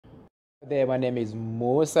There, my name is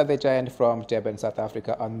Musa the Giant from Durban, South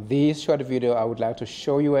Africa. On this short video, I would like to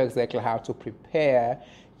show you exactly how to prepare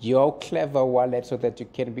your Klever wallet so that you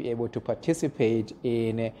can be able to participate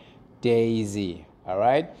in Daisy. All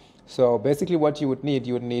right. So basically, what you would need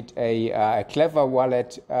a Klever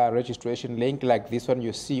wallet registration link like this one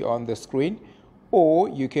you see on the screen, or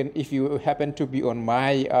you can, if you happen to be on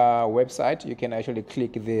my website, you can actually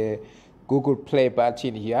click the Google Play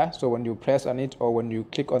button here. So when you press on it or when you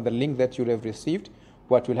click on the link that you have received,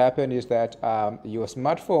 what will happen is that your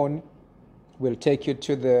smartphone will take you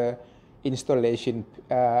to the installation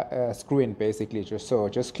screen basically.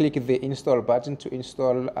 Just click the install button to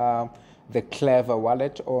install the Klever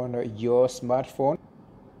wallet on your smartphone.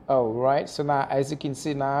 All right, so now as you can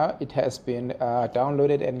see now, it has been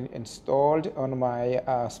downloaded and installed on my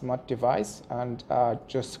smart device, and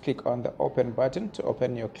just click on the open button to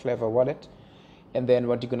open your Klever wallet. And then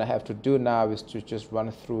what you're going to have to do now is to just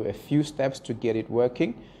run through a few steps to get it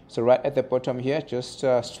working. So right at the bottom here, just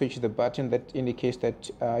switch the button that indicates that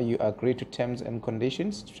you agree to terms and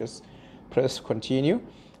conditions. Just press continue.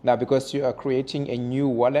 Now, because you are creating a new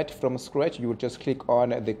wallet from scratch, you would just click on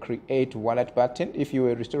the create wallet button. If you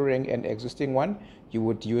were restoring an existing one, you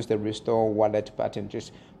would use the restore wallet button.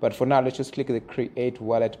 But for now, let's just click the create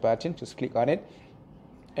wallet button. Just click on it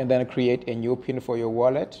and then create a new pin for your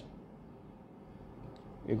wallet.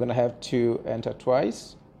 You're going to have to enter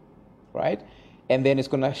twice, right? And then it's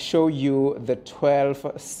going to show you the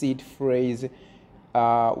 12 seed phrase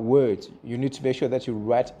words. You need to make sure that you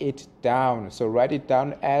write it down. So write it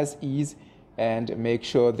down as is and make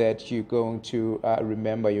sure that you're going to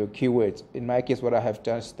remember your keywords. In my case, what I have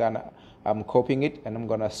just done, I'm copying it and I'm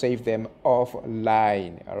going to save them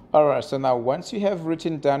offline. All right, so now once you have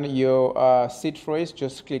written down your seed phrase,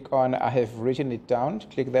 just click on I have written it down,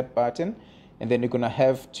 click that button, and then you're going to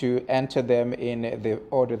have to enter them in the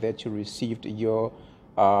order that you received your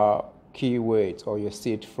keywords or your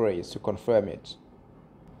seed phrase to confirm it.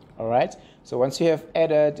 All right, so once you have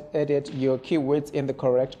added your keywords in the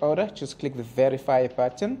correct order, just click the verify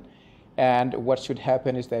button, and what should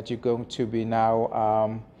happen is that you're going to be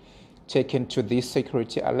now taken to this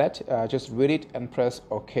security alert. Just read it and press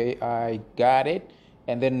OK. I got it.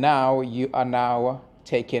 And then now you are now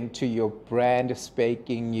taken to your brand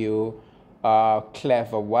spanking new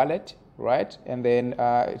Klever wallet, right? And then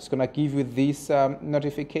it's gonna give you this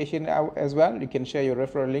notification as well. You can share your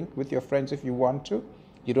referral link with your friends if you want to.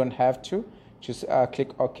 You don't have to. Just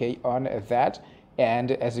click OK on that.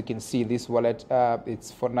 And as you can see, this wallet,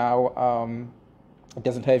 it's for now, it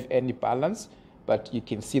doesn't have any balance, but you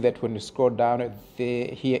can see that when you scroll down,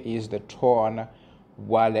 here is the Tron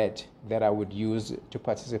wallet that I would use to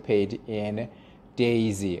participate in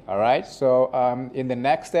Daisy. All right, so in the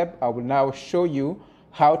next step, I will now show you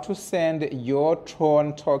how to send your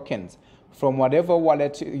Tron tokens from whatever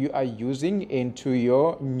wallet you are using into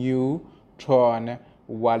your new Tron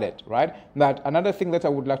wallet, right? Now, another thing that I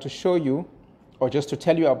would like to show you or just to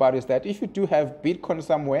tell you about is that if you do have Bitcoin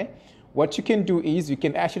somewhere, what you can do is you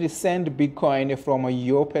can actually send Bitcoin from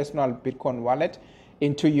your personal Bitcoin wallet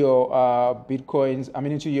into your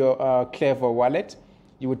into your Klever wallet.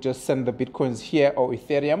 You would just send the Bitcoins here or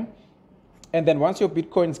Ethereum. And then once your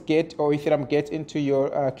Bitcoins get or Ethereum get into your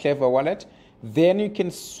Klever wallet, then you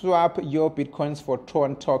can swap your Bitcoins for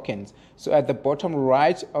Tron tokens. So at the bottom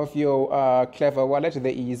right of your Klever wallet,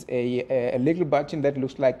 there is a little button that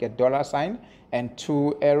looks like a $sign and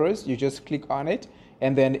 2 arrows. You just click on it,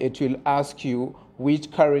 and then it will ask you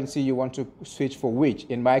which currency you want to switch for which.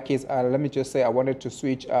 In my case, let me just say I wanted to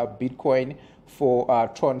switch Bitcoin for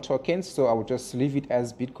Tron tokens, so I will just leave it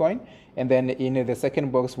as Bitcoin. And then in the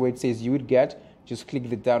second box where it says you would get, just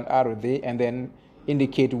click the down arrow there and then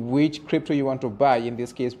indicate which crypto you want to buy. In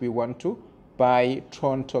this case, we want to buy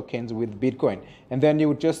Tron tokens with Bitcoin. And then you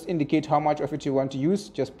would just indicate how much of it you want to use.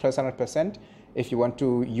 Just press 100%. If you want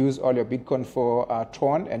to use all your Bitcoin for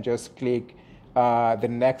Tron, and just click the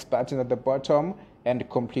next button at the bottom and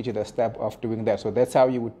complete the step of doing that. So that's how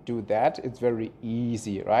you would do that. It's very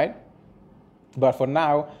easy, right? But for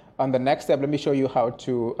now, on the next step, let me show you how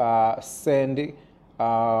to send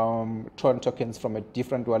Tron tokens from a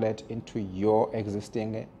different wallet into your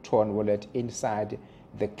existing Tron wallet inside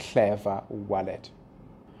the Klever wallet.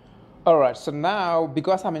 All right, so now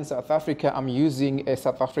because I'm in South Africa, I'm using a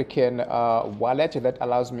South African wallet that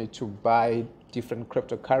allows me to buy different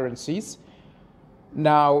cryptocurrencies.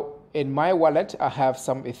 Now, in my wallet, I have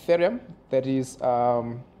some Ethereum. That is 2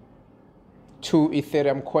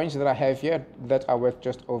 Ethereum coins that I have here that are worth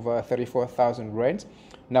just over 34,000 rands.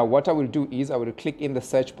 Now, what I will do is I will click in the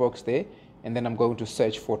search box there, and then I'm going to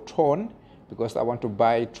search for Tron. because I want to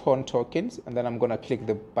buy Tron tokens, and then I'm going to click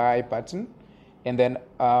the buy button, and then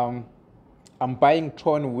I'm buying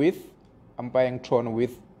Tron with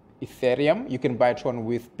Ethereum. You can buy Tron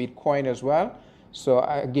with Bitcoin as well. So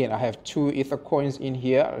again, I have 2 Ether coins in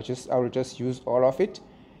here. I will just use all of it,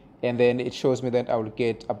 and then it shows me that I will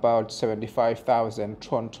get about 75,000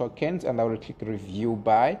 Tron tokens, and I will click review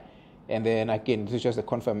buy. And then again, this is just a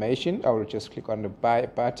confirmation. I will just click on the buy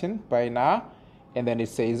button, buy now, and then it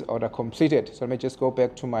says order completed. So let me just go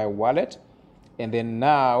back to my wallet, and then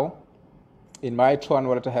now in my Tron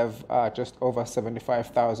wallet I have just over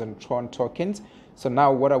 75,000 Tron tokens. So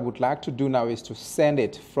now what I would like to do now is to send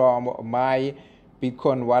it from my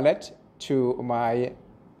Bitcoin wallet to my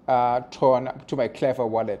my Klever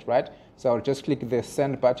wallet, right? So I'll just click the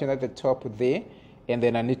send button at the top there, and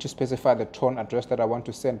then I need to specify the Tron address that I want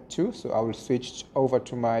to send to. So I will switch over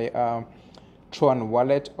to my Tron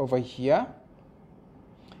wallet over here,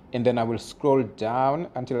 and then I will scroll down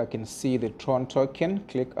until I can see the Tron token,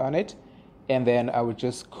 click on it, and then I will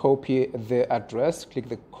just copy the address, click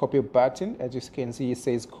the copy button. As you can see, it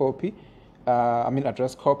says copy,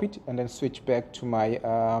 address copied, and then switch back to my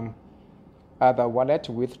other wallet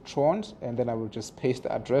with Trons, and then I will just paste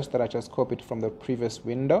the address that I just copied from the previous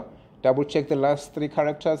window. Double check the last 3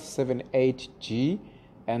 characters, 78G,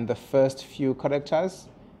 and the first few characters,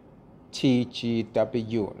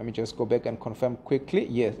 TGW. Let me just go back and confirm quickly.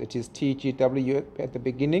 Yes, it is TGW at the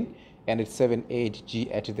beginning, and it's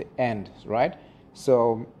 78G at the end, right?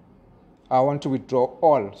 So I want to withdraw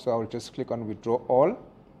all, so I will just click on withdraw all,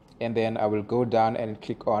 and then I will go down and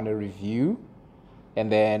click on a review,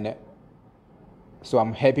 and then so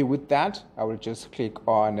I'm happy with that. I will just click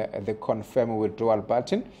on the confirm withdrawal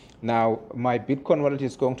button. Now my Bitcoin wallet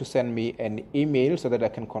is going to send me an email so that I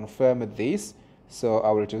can confirm this. So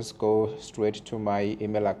I will just go straight to my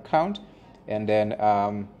email account, and then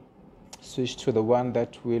switch to the one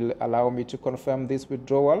that will allow me to confirm this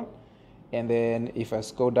withdrawal. And then if I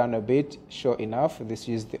scroll down a bit, sure enough, this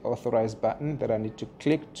is the authorize button that I need to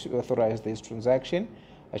click to authorize this transaction.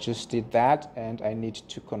 I just did that, and I need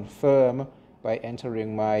to confirm by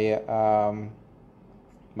entering my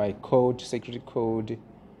my code, security code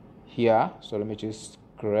here. So let me just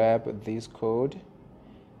grab this code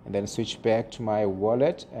and then switch back to my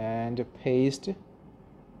wallet and paste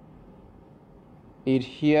it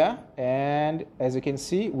here, and as you can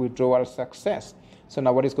see, withdrawal success. So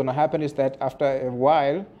now what is going to happen is that after a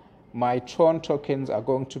while, my Tron tokens are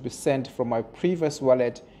going to be sent from my previous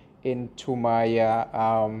wallet into my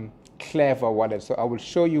Klever wallet. So I will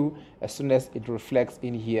show you as soon as it reflects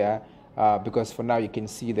in here, because for now you can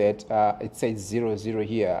see that it says 00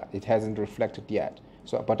 here. It hasn't reflected yet.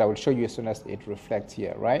 So, but I will show you as soon as it reflects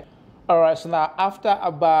here, right? All right, so now after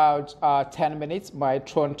about 10 minutes, my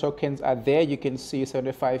Tron tokens are there. You can see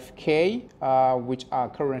 75K, which are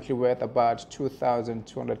currently worth about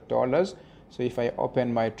 $2,200. So if I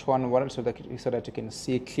open my Tron wallet so that you can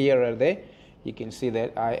see clearer there, you can see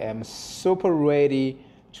that I am super ready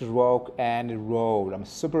to rock and roll. I'm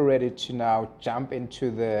super ready to now jump into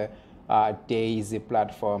the Daisy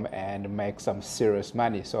platform and make some serious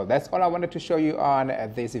money. So that's all I wanted to show you on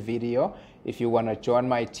this video. If you want to join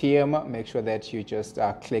my team, make sure that you just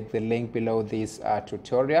click the link below this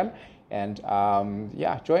tutorial, and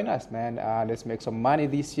yeah, join us, man. Let's make some money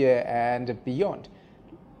this year and beyond.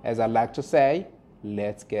 As I like to say,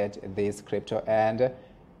 let's get this crypto, and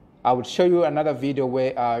I will show you another video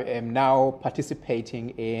where I am now participating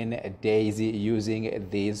in Daisy using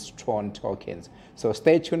these Tron tokens. So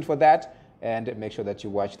stay tuned for that, and make sure that you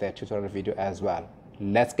watch that tutorial video as well.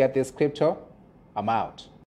 Let's get this crypto. I'm out.